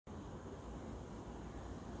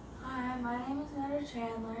my name is Meadow C.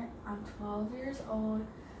 I'm 12 years old,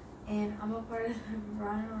 and I'm a part of the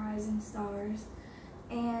Run Rising Stars.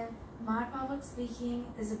 And my public speaking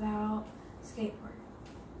is about skateboarding.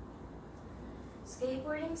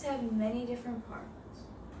 Skateboardings have many different parts.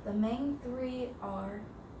 The main three are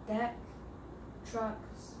deck,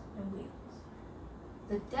 trucks, and wheels.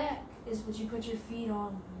 The deck is what you put your feet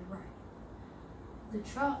on when you ride. The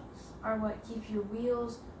trucks are what keep your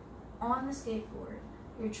wheels on the skateboard.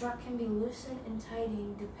 Your truck can be loosened and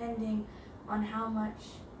tightened depending on how much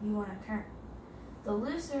you want to turn. The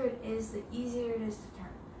looser it is, the easier it is to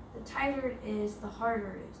turn. The tighter it is, the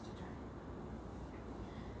harder it is to turn.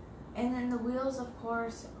 And then the wheels, of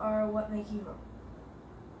course, are what make you roll.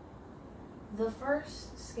 The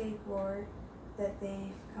first skateboard that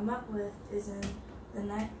they've come up with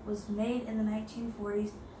was made in the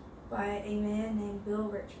 1940s by a man named Bill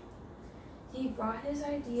Richards. He brought his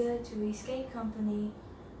idea to a skate company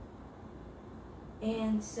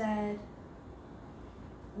and said,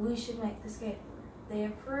 we should make the skateboard. They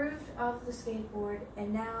approved of the skateboard,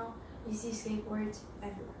 and now you see skateboards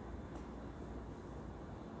everywhere.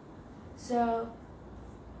 So,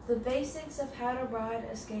 the basics of how to ride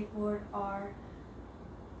a skateboard are,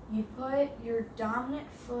 you put your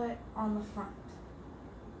dominant foot on the front.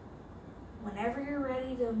 Whenever you're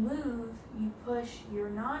ready to move, you push your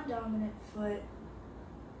non-dominant foot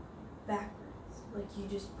backwards, like you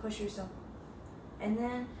just push yourself off. And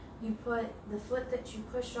then you put the foot that you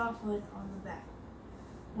pushed off with on the back.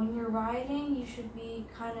 When you're riding, you should be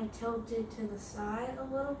kind of tilted to the side a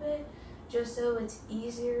little bit, just so it's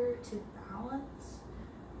easier to balance.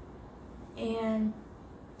 And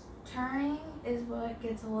turning is what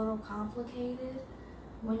gets a little complicated.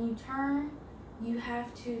 When you turn, you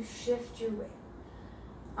have to shift your weight.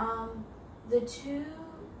 The two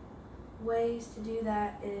ways to do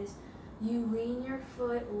that is you lean your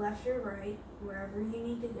foot left or right, wherever you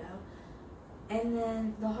need to go, and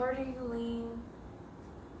then the harder you lean,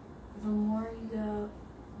 the more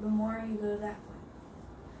you go that way.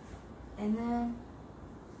 And then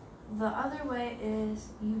the other way is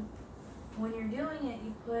when you're doing it,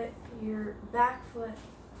 you put your back foot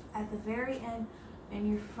at the very end and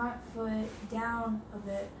your front foot down a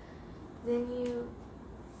bit. Then you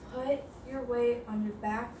put your weight on your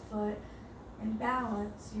back foot and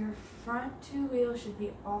balance. Your front two wheels should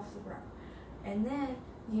be off the ground. And then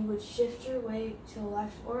you would shift your weight to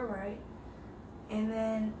left or right. And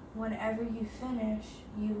then whenever you finish,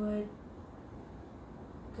 you would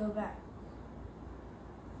go back.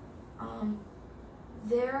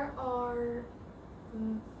 There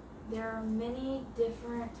are many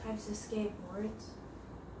different types of skateboards.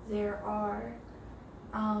 There are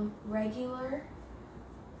regular,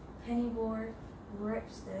 pennyboard,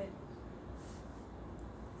 ripstick,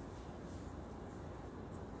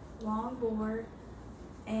 longboard,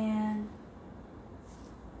 and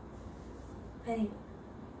pennyboard.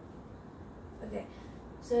 Okay,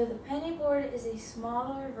 so the pennyboard is a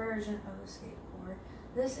smaller version of a skateboard.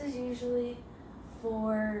 This is usually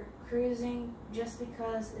for cruising just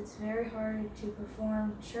because it's very hard to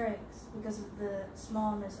perform tricks because of the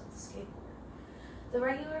smallness of the skateboard. The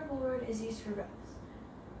regular board is used for both.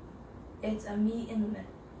 It's a meet in the middle.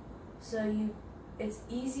 So it's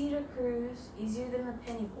easy to cruise, easier than the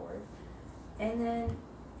penny board, and then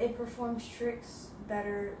it performs tricks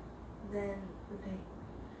better than the penny board.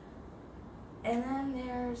 And then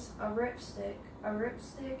there's a ripstick. A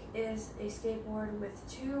ripstick is a skateboard with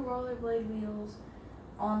two rollerblade wheels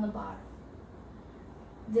on the bottom.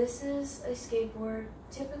 This is a skateboard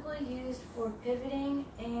typically used for pivoting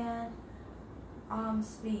and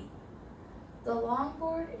speed. The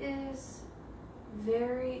longboard is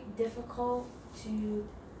very difficult to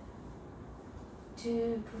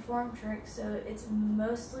perform tricks, so it's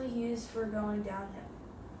mostly used for going downhill.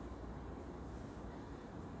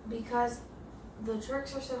 Because the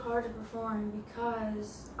tricks are so hard to perform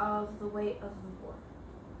because of the weight of the board.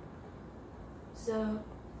 So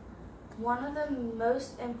one of the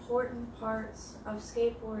most important parts of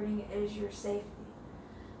skateboarding is your safety.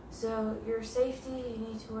 So your safety, you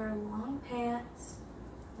need to wear long pants,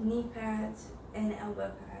 knee pads, and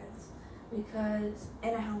elbow pads,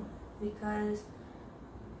 and a helmet, because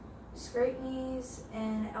scraped knees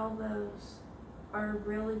and elbows are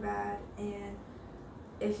really bad, and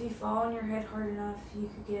if you fall on your head hard enough, you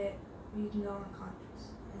can go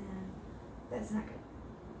unconscious, and that's not good.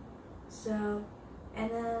 So,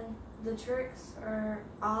 and then the tricks are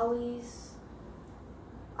ollies.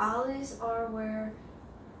 Ollies are where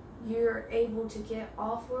you're able to get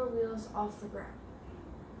all four wheels off the ground.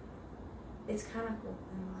 It's kind of cool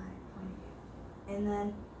in my point of view. And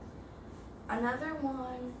then Another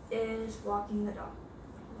one is walking the dog.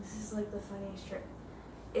 This is like the funniest trick.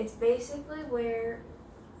 It's basically where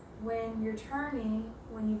when you're turning,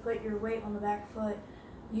 when you put your weight on the back foot,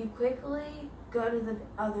 you quickly go to the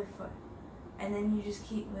other foot and then you just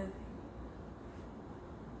keep moving.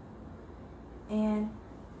 And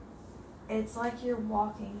it's like you're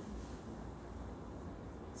walking.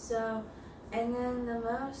 So, and then the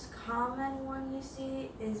most common one you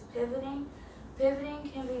see is pivoting. Pivoting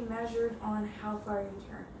can be measured on how far you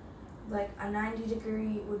turn. Like a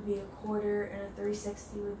 90-degree would be a quarter and a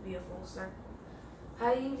 360 would be a full circle.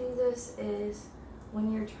 How you do this is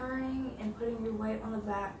when you're turning and putting your weight on the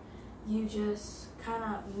back, you just kind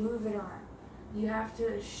of move it around. You have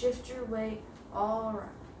to shift your weight all around.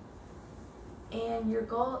 And your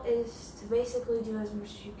goal is to basically do as much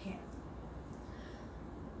as you can.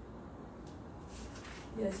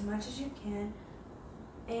 Do as much as you can.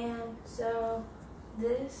 And so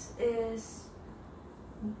this is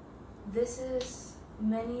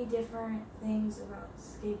many different things about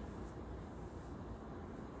skateboarding.